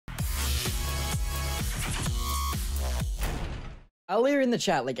earlier in the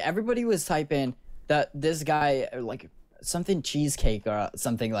chat, like everybody was typing that this guy, like something cheesecake or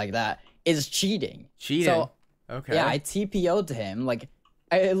something like that, is cheating. Cheating. So, okay. Yeah, I TPO'd to him. Like,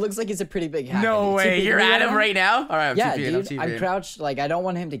 it looks like he's a pretty big hacker. No way, you're at him right now? All right, I'm yeah, TPing, dude, I'm crouched. Like, I don't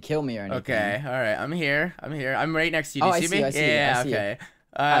want him to kill me or anything. Okay, all right, I'm here. I'm right next to you. Do you see me? I see yeah, you. okay.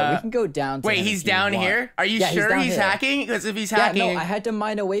 Right, we can go down to wait, he's down here? Are you sure he's hacking? Because if he's hacking... Yeah, no, I had to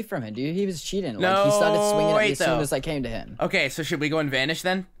mine away from him, dude. He was cheating. Like, he started swinging at me as soon as I came to him. Okay, so should we go and vanish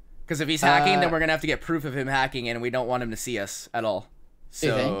then? Because if he's hacking, then we're going to have to get proof of him hacking, and we don't want him to see us at all.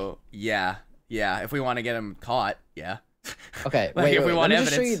 So, yeah. Yeah, if we want to get him caught, yeah. Okay, like, wait, let me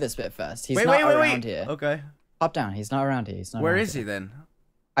just show you this bit first. He's not around here. Okay. Hop down. He's not around here. He's not Where is he then?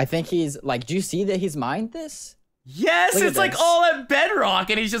 I think he's, like, do you see that he's mined this? Yes, it's like all at bedrock,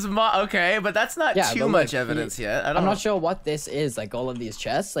 and he's just okay, but that's not too much evidence yet. I'm not sure what this is, like all of these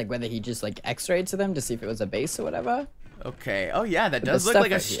chests, like whether he just like X-rayed to them to see if it was a base or whatever. Okay. Oh yeah, that does look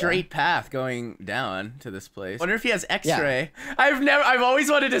like a straight path going down to this place. Wonder if he has X-ray. Yeah. I've always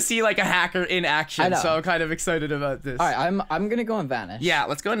wanted to see like a hacker in action, so I'm kind of excited about this. All right, I'm gonna go and vanish. Yeah,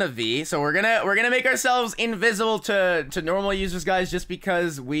 let's go into V. So we're gonna make ourselves invisible to normal users, guys, just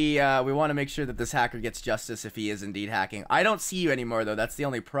because we want to make sure that this hacker gets justice if he is indeed hacking. I don't see you anymore though. That's the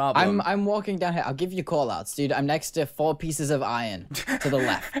only problem. I'm walking down here. I'll give you call outs, dude. I'm next to 4 pieces of iron to the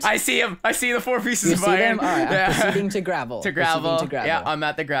left. I see him. I see the 4 pieces of Them? iron. All right, I'm proceeding to gravel. To gravel. Yeah, I'm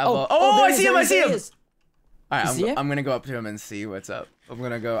at the gravel. Oh, I see him. I see him. All right, I'm gonna go up to him and see what's up.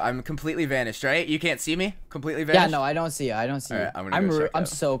 I'm completely vanished, right? You can't see me? Completely vanished? Yeah, no, I don't see you. I don't see you. Right, I'm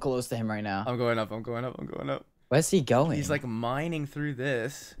so close to him right now. I'm going up. Where's he going? He's like mining through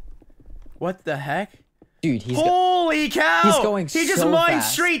this. What the heck? Dude, holy cow! He's going He just mined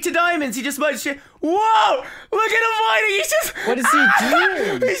straight to diamonds. He just mined straight. Whoa! Look at him mining. He's just. What is he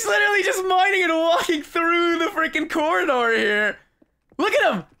doing? He's literally just mining and walking through the freaking corridor here. Look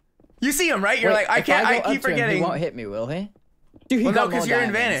at him. You see him, right? You're like, I can't. I keep forgetting. He won't hit me, will he? Dude, no, because you're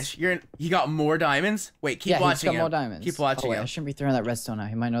in vanish. He got more diamonds. Wait, keep watching him. He's got more diamonds. Keep watching him. I shouldn't be throwing that redstone out.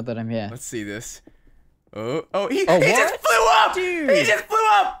 He might know that I'm here. Let's see this. He just flew up! Dude. He just flew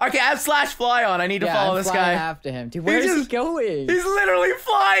up! Okay, I have slash fly on. I need to follow this guy. After him. Dude, where is he going? He's literally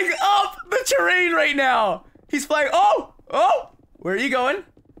flying up the terrain right now. He's flying. Oh! Where are you going?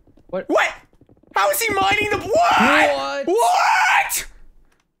 What? How is he mining the... What?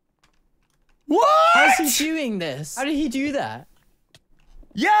 How's he doing this? How did he do that?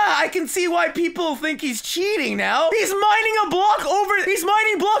 Yeah, I can see why people think he's cheating now. He's mining a block over... He's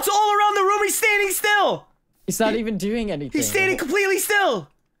mining blocks all around the room. He's standing still. He's not even doing anything. He's standing completely still.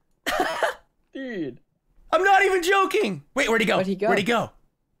 Dude. I'm not even joking. Wait, where'd he go? Where'd he go?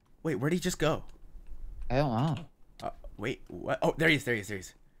 Wait, where'd he just go? I don't know. Wait, what? Oh, there he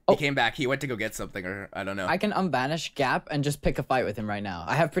is. He came back. He went to go get something, or I don't know. I can unbanish Gap and just pick a fight with him right now.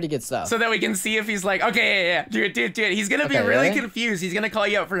 I have pretty good stuff. So that we can see if he's like, okay, yeah. Do it. He's gonna be really confused. He's gonna call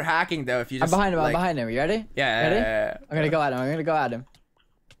you out for hacking, though, if you just... I'm behind him. You ready? Yeah. Ready? I'm gonna go at him.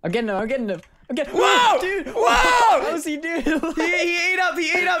 I'm getting him. Whoa! Dude! Whoa! How's he doing? he ate up.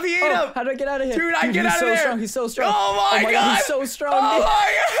 How do I get out of here? Dude, I get out of there. He's so strong. Oh my God. He's so strong. Oh my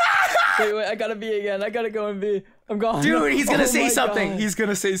God. Wait, I gotta be again. I gotta go and be. I'm gone. Dude, he's gonna say something. God. He's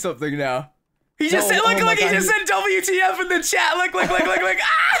gonna say something now. He just said, look, he just said WTF in the chat. Look. Wait,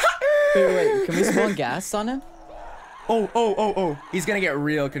 can we spawn gas on him? Oh. He's gonna get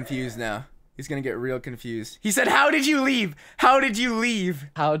real confused now. He said, how did you leave? How did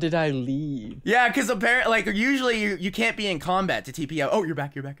I leave? Yeah, because apparently, like, usually you can't be in combat to TP out. Oh, you're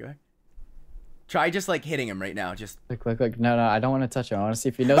back. Try just, like, hitting him right now. Just... Quick. No, I don't want to touch him. I want to see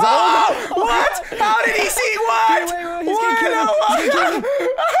if he knows. Oh! What? How did he see what? Wait, he's gonna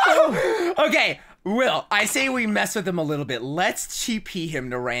kill me. Okay. Will, I say we mess with him a little bit. Let's TP him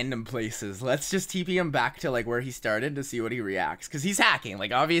to random places. Let's just TP him back to like where he started to see what he reacts. Because he's hacking.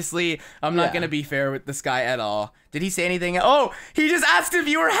 Like, obviously, I'm not going to be fair with this guy at all. Did he say anything? Oh, he just asked if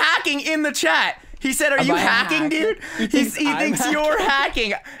you were hacking in the chat. He said, are you hacking, dude? He thinks you're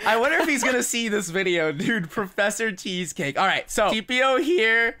hacking. I wonder if he's going to see this video. Dude, Professor Cheesecake. All right, so TPO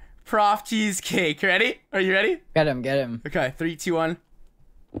here, Prof Cheesecake. Ready? Are you ready? Get him. Okay, 3, 2, 1.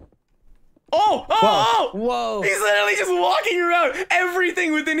 Oh! Whoa! He's literally just walking around.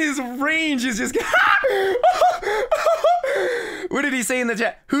 Everything within his range is just... What did he say in the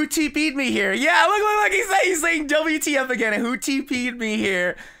chat? Who TP'd me here? Yeah, look, he's saying WTF again. Who TP'd me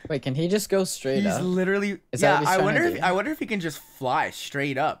here? Wait, can he just go straight up? He's literally... Yeah, I wonder if he can just fly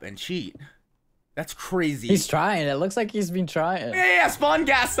straight up and cheat. That's crazy. He's trying. It looks like he's been trying. Yeah. Spawn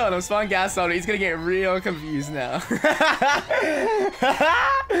gas on him. He's gonna get real confused now.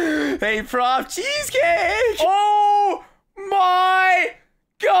 Hey, Prof Cheesecake. Oh my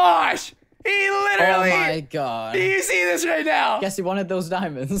gosh! He literally. Oh my god. Do you see this right now? Guess he wanted those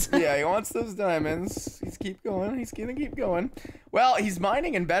diamonds. Yeah, he wants those diamonds. He's keep going. He's gonna keep going. Well, he's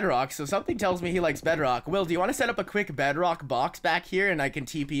mining in bedrock, so something tells me he likes bedrock. Will, do you want to set up a quick bedrock box back here, and I can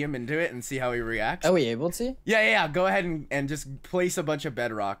TP him into it and see how he reacts? Are we able to? Yeah. Go ahead and just place a bunch of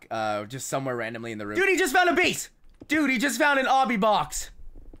bedrock, just somewhere randomly in the room. Dude, he just found a base. Dude, he just found an obby box.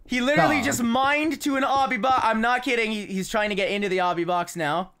 He literally just mined to an obby box. I'm not kidding. He's trying to get into the obby box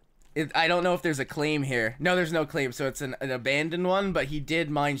now. I don't know if there's a claim here. No, there's no claim, so it's an abandoned one, but he did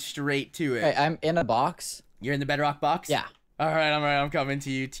mine straight to it. Hey, I'm in a box. You're in the bedrock box? Yeah. All right, I'm coming to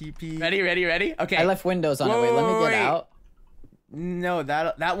you. TP. Ready? Okay. I left windows on it. Wait, let me get out. No,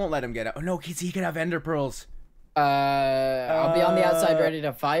 that won't let him get out. Oh, no, because he could have ender pearls. I'll be on the outside ready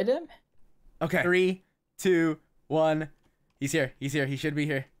to fight him. Okay. 3, 2, 1. He's here. He should be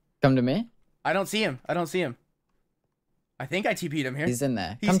here. Come to me. I don't see him. I think I TP'd him here. He's in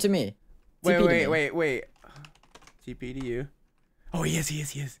there. Come to me. Wait. TP to you. Oh, he is. He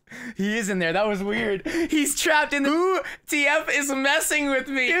is in there. That was weird. He's trapped in the... Who TF is messing with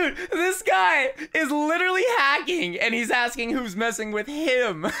me? Dude, this guy is literally hacking, and he's asking who's messing with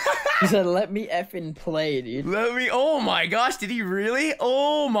him. He said, let me effing play, dude. Oh my gosh, did he really?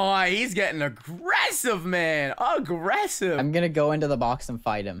 Oh my, he's getting aggressive, man. Aggressive. I'm gonna go into the box and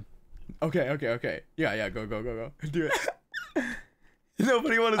fight him. Okay. Yeah, go. Do it.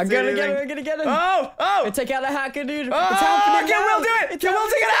 Nobody wants to I'm gonna get him. Oh! Take out a hacker, dude. Oh, it's happening can now. Will do it? Can Will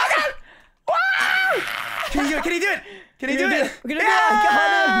take it out? Wow! Can he do it? Can he do it? We're gonna do it.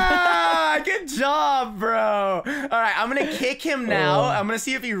 I got him. Good job, bro. All right, I'm gonna kick him now. I'm gonna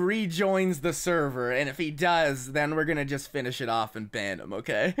see if he rejoins the server, and if he does, then we're gonna just finish it off and ban him.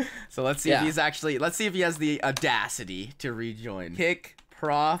 Okay? So let's see if he's actually. Let's see if he has the audacity to rejoin. Kick,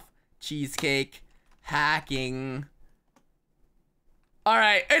 prof, cheesecake, hacking. All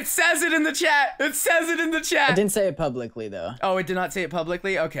right, it says it in the chat. I didn't say it publicly, though. Oh, it did not say it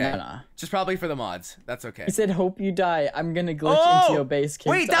publicly? Okay. No. Just probably for the mods. That's okay. He said, hope you die. I'm gonna glitch into your base.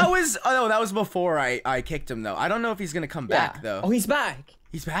 Wait, that was before I kicked him, though. I don't know if he's gonna come back, though. Oh, he's back.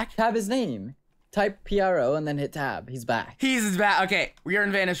 He's back? Tab his name. Type PRO and then hit tab. He's back. He's back. Okay, we are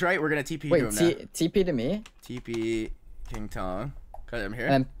in Vanish, right? We're gonna TP to him now. TP to me. TP King Tong. Cut him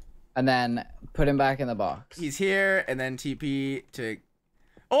here. And then put him back in the box. He's here, and then TP to...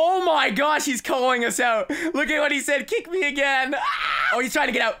 Oh my gosh, he's calling us out. Look at what he said. Kick me again. Oh, he's trying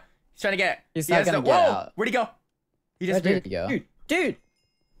to get out. He's trying to get it. He's not gonna get out. Where'd he go? He just Where did he go? Dude.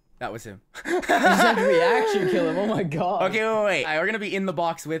 That was him. He said reaction kill him. Oh my god. Okay, wait. We're gonna be in the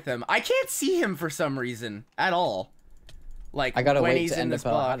box with him. I can't see him for some reason at all. Like, I gotta when wait he's to in end this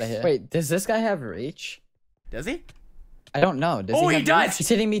up out box. of here. Wait, does this guy have reach? Does he? I don't know. Does he does. Reach? He's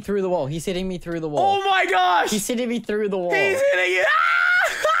hitting me through the wall. Oh my gosh. He's hitting me through the wall. He's hitting you.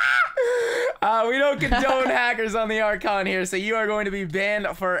 We don't condone hackers on the Archon here, so you are going to be banned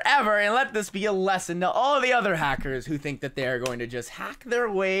forever, and let this be a lesson to all the other hackers who think that they are going to just hack their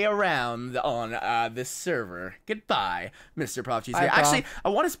way around on this server. Goodbye, Mr. Prof Cheese. Actually, I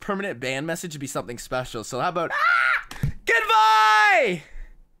want his permanent ban message to be something special, so how about... Goodbye!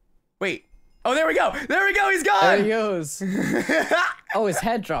 Wait. Oh, there we go. He's gone. There he goes. Oh, his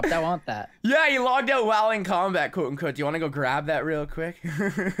head dropped. I want that. Yeah, he logged out while in combat, quote unquote. Do you want to go grab that real quick?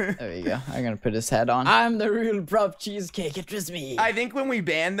 There you go. I'm going to put his head on. I'm the real Prof Cheesecake. It was me. I think when we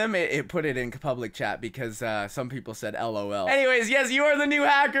banned them, it put it in public chat because some people said LOL. Anyways, yes, you are the new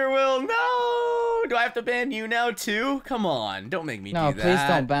hacker, Will. No! Do I have to ban you now, too? Come on. Don't make me do that. No, please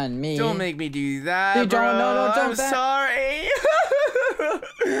don't ban me. Don't make me do that, Dude, bro. don't I'm sorry.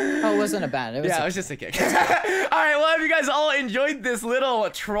 Oh, it wasn't a ban. It was was just a kick. All right, well, if you guys all enjoyed this little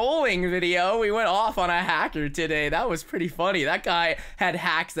trolling video, we went off on a hacker today. That was pretty funny. That guy had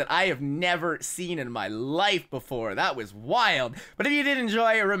hacks that I have never seen in my life before. That was wild. But if you did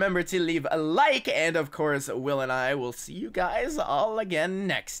enjoy, remember to leave a like. And, of course, Will and I will see you guys all again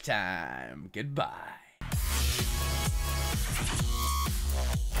next time. Goodbye.